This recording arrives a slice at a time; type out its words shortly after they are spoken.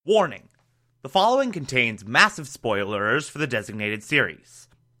Warning: the following contains massive spoilers for the designated series.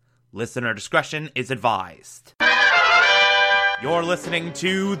 Listener discretion is advised. You're listening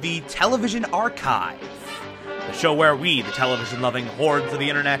to The Television Archive, the show where we, the television-loving hordes of the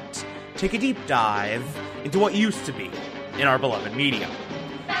internet, take a deep dive into what used to be in our beloved medium.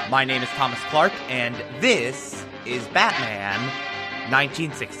 My name is Thomas Clark, and this is Batman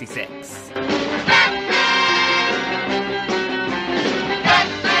 1966.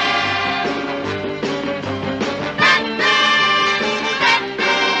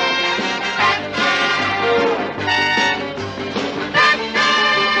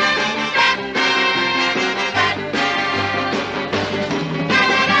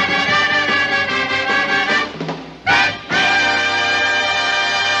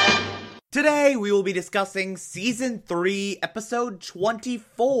 Today, we will be discussing Season 3, Episode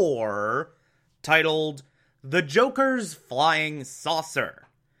 24, titled The Joker's Flying Saucer.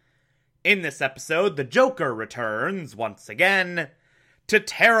 In this episode, the Joker returns, once again, to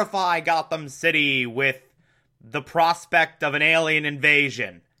terrify Gotham City with the prospect of an alien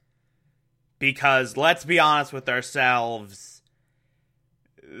invasion. Because, let's be honest with ourselves,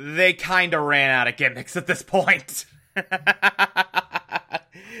 they kinda ran out of gimmicks at this point.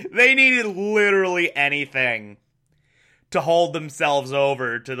 They needed literally anything to hold themselves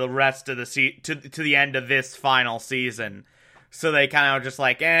over to the rest of the to the end of this final season. So they kind of just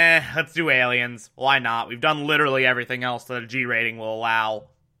like, let's do aliens. Why not? We've done literally everything else that a G rating will allow.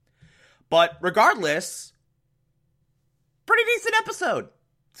 But regardless, pretty decent episode.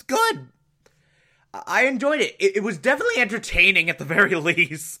 It's good. I enjoyed it. It was definitely entertaining at the very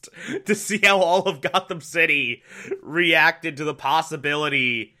least to see how all of Gotham City reacted to the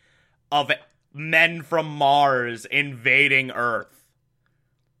possibility of men from Mars invading Earth.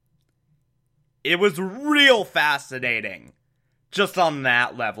 It was real fascinating, just on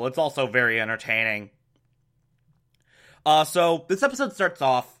that level. It's also very entertaining. So this episode starts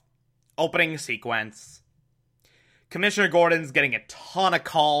off, opening sequence. Commissioner Gordon's getting a ton of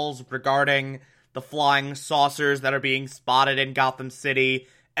calls regarding the flying saucers that are being spotted in Gotham City.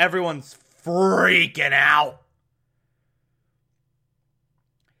 Everyone's freaking out.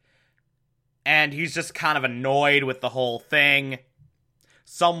 And he's just kind of annoyed with the whole thing.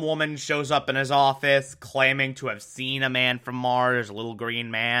 Some woman shows up in his office claiming to have seen a man from Mars, a little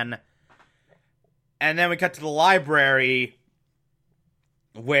green man. And then we cut to the library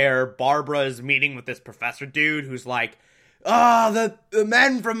where Barbara is meeting with this professor dude who's like, the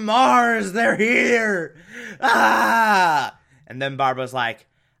men from Mars, they're here! Ah! And then Barbara's like,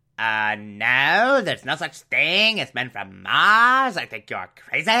 no, there's no such thing as men from Mars. I think you're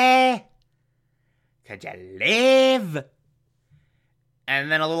crazy. Could you live?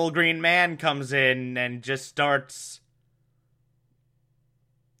 And then a little green man comes in and just starts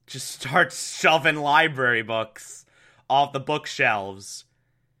shoving library books off the bookshelves.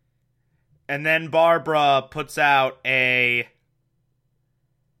 And then Barbara puts out a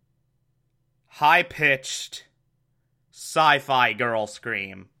high-pitched sci-fi girl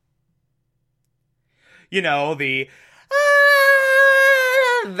scream. You know,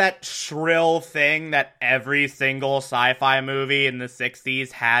 that shrill thing that every single sci-fi movie in the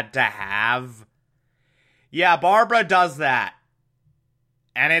 60s had to have. Yeah, Barbara does that.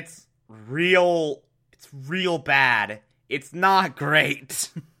 And it's real bad. It's not great.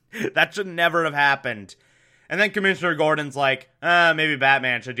 That should never have happened. And then Commissioner Gordon's like, maybe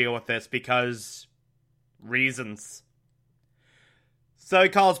Batman should deal with this because reasons. So he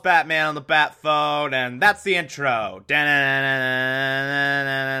calls Batman on the bat phone, and that's the intro.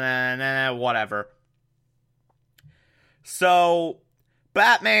 Whatever. So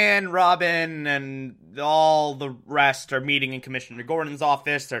Batman, Robin, and all the rest are meeting in Commissioner Gordon's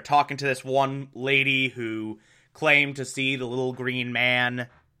office. They're talking to this one lady who claimed to see the little green man.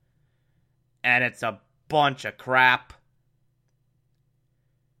 And it's a bunch of crap.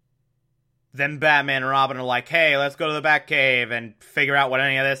 Then Batman and Robin are like, hey, let's go to the Batcave and figure out what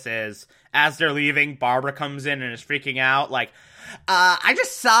any of this is. As they're leaving, Barbara comes in and is freaking out, like, I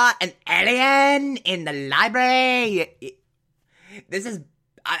just saw an alien in the library.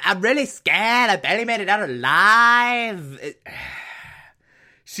 I'm really scared. I barely made it out alive.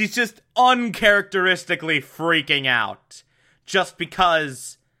 She's just uncharacteristically freaking out. Just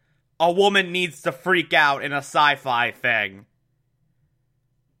because a woman needs to freak out in a sci-fi thing.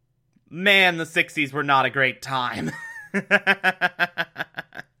 Man, the 60s were not a great time.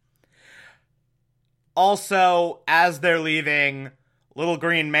 Also, as they're leaving, Little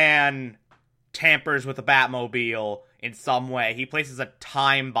Green Man tampers with the Batmobile in some way. He places a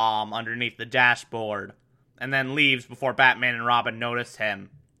time bomb underneath the dashboard, and then leaves before Batman and Robin notice him.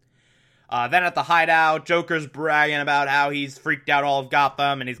 Then at the hideout, Joker's bragging about how he's freaked out all of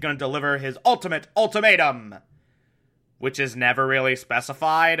Gotham and he's going to deliver his ultimate ultimatum, which is never really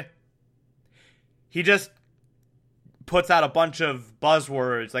specified. He just puts out a bunch of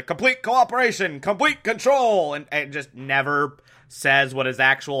buzzwords like complete cooperation, complete control, and just never says what his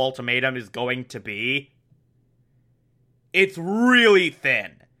actual ultimatum is going to be. It's really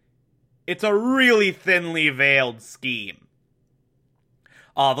thin. It's a really thinly veiled scheme.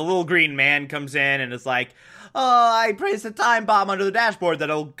 The little green man comes in and is like, I placed a time bomb under the dashboard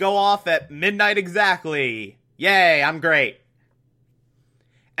that'll go off at midnight exactly. Yay, I'm great.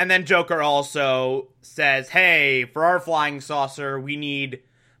 And then Joker also says, hey, for our flying saucer, we need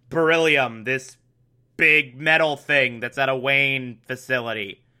beryllium, this big metal thing that's at a Wayne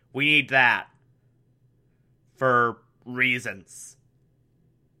facility. We need that. For reasons.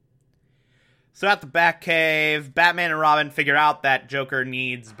 So at the Batcave, Batman and Robin figure out that Joker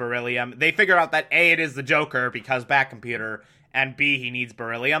needs beryllium. They figure out that A, it is the Joker because Batcomputer, and B, he needs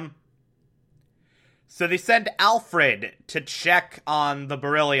beryllium. So they send Alfred to check on the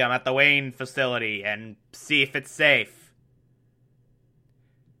beryllium at the Wayne facility and see if it's safe.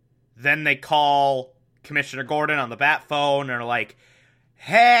 Then they call Commissioner Gordon on the Bat phone and are like,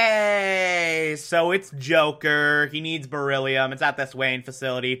 hey, so it's Joker. He needs beryllium. It's at this Wayne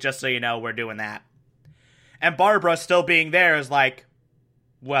facility. Just so you know, we're doing that. And Barbara, still being there, is like,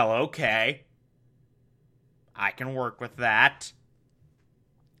 well, okay. I can work with that.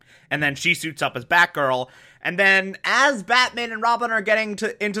 And then she suits up as Batgirl. And then, as Batman and Robin are getting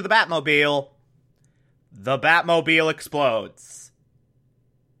into the Batmobile, the Batmobile explodes.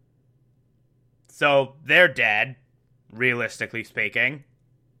 So, they're dead, realistically speaking.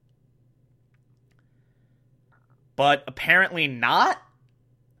 But apparently not.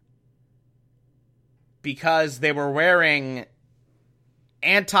 Because they were wearing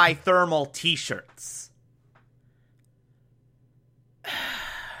anti-thermal t-shirts.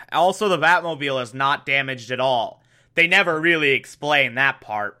 Also, the Batmobile is not damaged at all. They never really explain that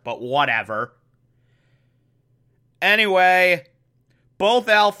part, but whatever. Anyway, both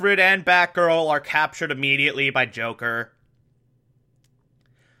Alfred and Batgirl are captured immediately by Joker.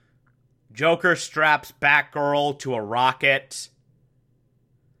 Joker straps Batgirl to a rocket.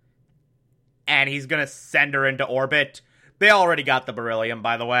 And he's gonna send her into orbit. They already got the beryllium,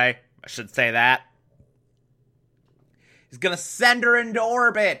 by the way. I should say that. He's gonna send her into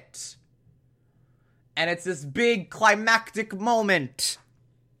orbit. And it's this big climactic moment.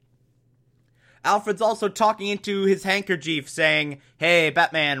 Alfred's also talking into his handkerchief saying, hey,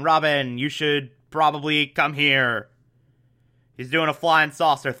 Batman, Robin, you should probably come here. He's doing a flying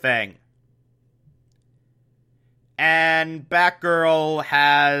saucer thing. And Batgirl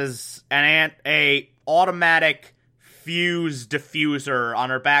has a automatic fuse diffuser on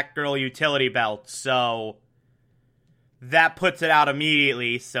her Batgirl utility belt, so that puts it out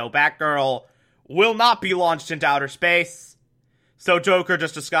immediately, so Batgirl will not be launched into outer space. So Joker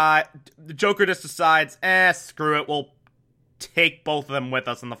just decides, screw it, we'll take both of them with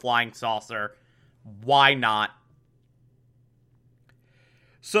us in the flying saucer. Why not?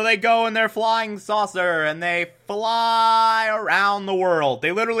 So they go in their flying saucer, and they fly around the world.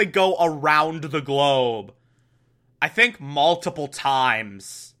 They literally go around the globe. I think multiple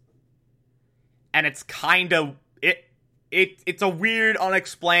times. And it's kind of... It's a weird,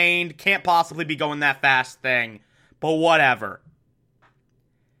 unexplained, can't possibly be going that fast thing. But whatever.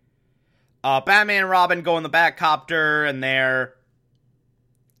 Batman and Robin go in the Batcopter, and they're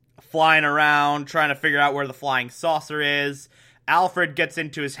flying around, trying to figure out where the flying saucer is. Alfred gets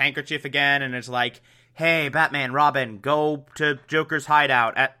into his handkerchief again, and is like, hey, Batman, Robin, go to Joker's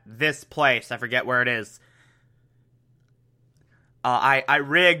hideout at this place. I forget where it is. I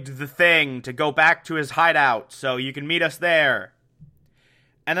rigged the thing to go back to his hideout, so you can meet us there.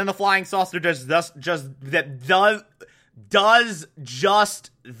 And then the flying saucer does just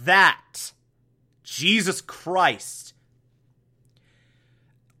that. Jesus Christ.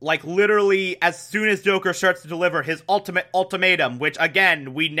 Like, literally, as soon as Joker starts to deliver his ultimate ultimatum, which,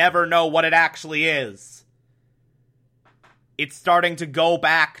 again, we never know what it actually is, it's starting to go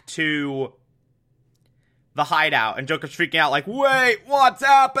back to the hideout, and Joker's freaking out like, wait, what's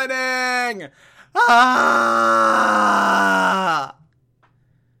happening? Ah!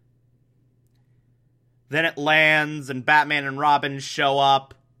 Then it lands, and Batman and Robin show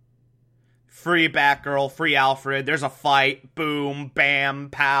up. Free Batgirl, free Alfred, there's a fight, boom, bam,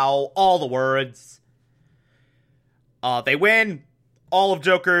 pow, all the words. They win. All of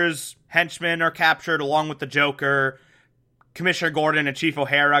Joker's henchmen are captured along with the Joker. Commissioner Gordon and Chief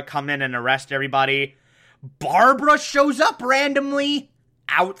O'Hara come in and arrest everybody. Barbara shows up randomly.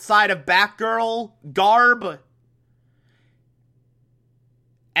 outside of Batgirl garb.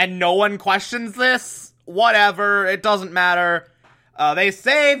 And no one questions this? Whatever, it doesn't matter. They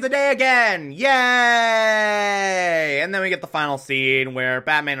save the day again! Yay! And then we get the final scene where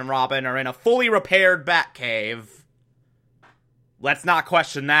Batman and Robin are in a fully repaired Batcave. Let's not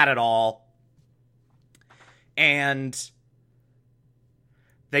question that at all. And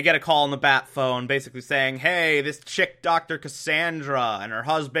they get a call on the Bat phone basically saying, hey, this chick, Dr. Cassandra, and her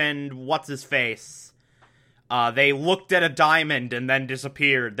husband, what's-his-face? They looked at a diamond and then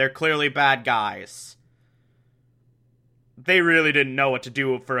disappeared. They're clearly bad guys. They really didn't know what to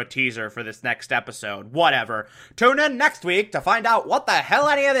do for a teaser for this next episode. Whatever. Tune in next week to find out what the hell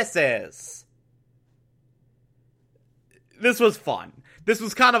any of this is. This was fun. This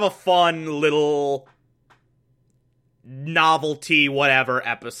was kind of a fun little novelty whatever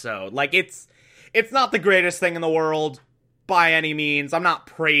episode. Like, it's not the greatest thing in the world by any means. I'm not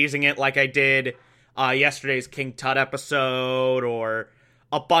praising it like I did yesterday's King Tut episode or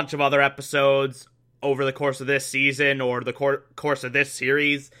a bunch of other episodes over the course of this season or the course of this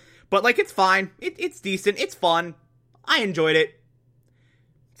series. But, like, it's fine. It's decent. It's fun. I enjoyed it.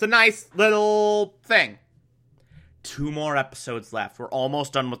 It's a nice little thing. 2 more episodes left. We're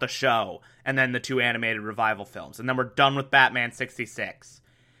almost done with the show. And then the 2 animated revival films. And then we're done with Batman 66.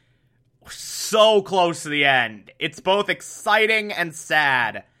 We're so close to the end. It's both exciting and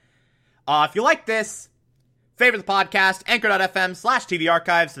sad. If you like this, favorite the podcast, anchor.fm/TV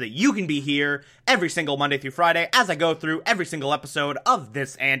Archive, so that you can be here every single Monday through Friday as I go through every single episode of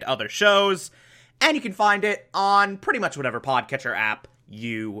this and other shows. And you can find it on pretty much whatever podcatcher app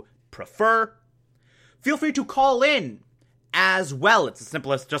you prefer. Feel free to call in as well. It's as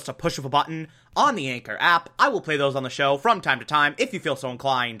simple as just a push of a button on the Anchor app. I will play those on the show from time to time if you feel so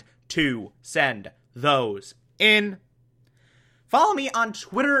inclined to send those in. Follow me on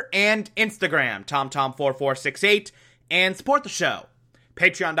Twitter and Instagram, TomTom4468, and support the show.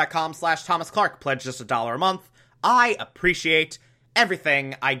 Patreon.com/Thomas Clark. Pledge just $1 a month. I appreciate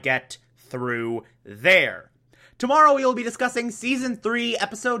everything I get through there. Tomorrow we will be discussing Season 3,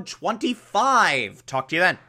 Episode 25. Talk to you then.